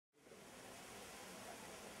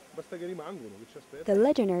The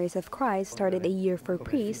Legionaries of Christ started a year for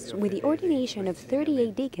priests with the ordination of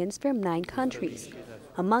 38 deacons from 9 countries.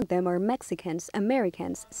 Among them are Mexicans,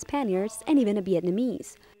 Americans, Spaniards, and even a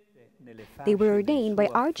Vietnamese. They were ordained by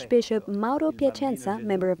Archbishop Mauro Piacenza,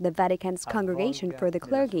 member of the Vaticans Congregation for the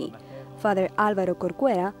Clergy. Father Alvaro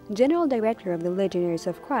Corcuera, General Director of the Legionaries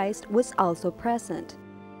of Christ, was also present.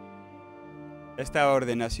 This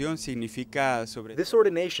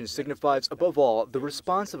ordination signifies, above all, the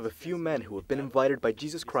response of a few men who have been invited by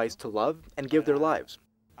Jesus Christ to love and give their lives.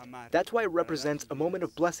 That's why it represents a moment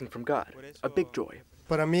of blessing from God, a big joy.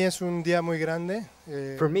 For me,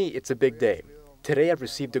 it's a big day. Today I've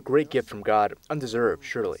received a great gift from God, undeserved,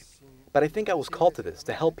 surely. But I think I was called to this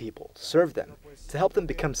to help people, to serve them, to help them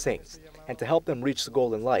become saints, and to help them reach the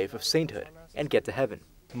goal in life of sainthood and get to heaven.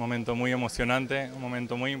 It's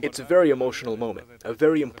a very emotional moment, a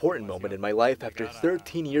very important moment in my life after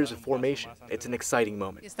 13 years of formation. It's an exciting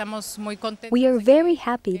moment. We are very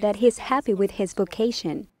happy that he's happy with his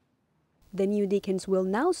vocation. The new deacons will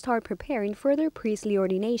now start preparing for their priestly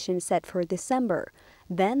ordination set for December.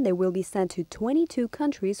 Then they will be sent to 22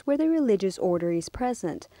 countries where the religious order is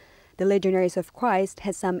present. The Legionaries of Christ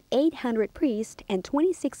has some 800 priests and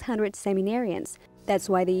 2,600 seminarians. That's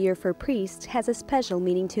why the year for priests has a special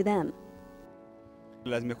meaning to them.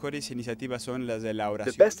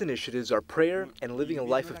 The best initiatives are prayer and living a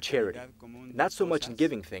life of charity. Not so much in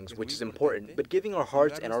giving things, which is important, but giving our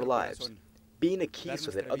hearts and our lives. Being a key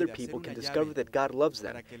so that other people can discover that God loves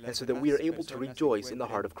them, and so that we are able to rejoice in the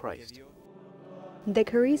heart of Christ. The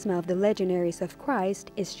charisma of the Legionaries of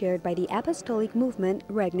Christ is shared by the apostolic movement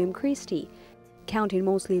Regnum Christi, counting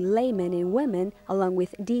mostly laymen and women, along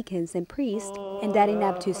with deacons and priests, and adding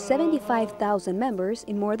up to 75,000 members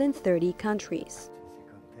in more than 30 countries.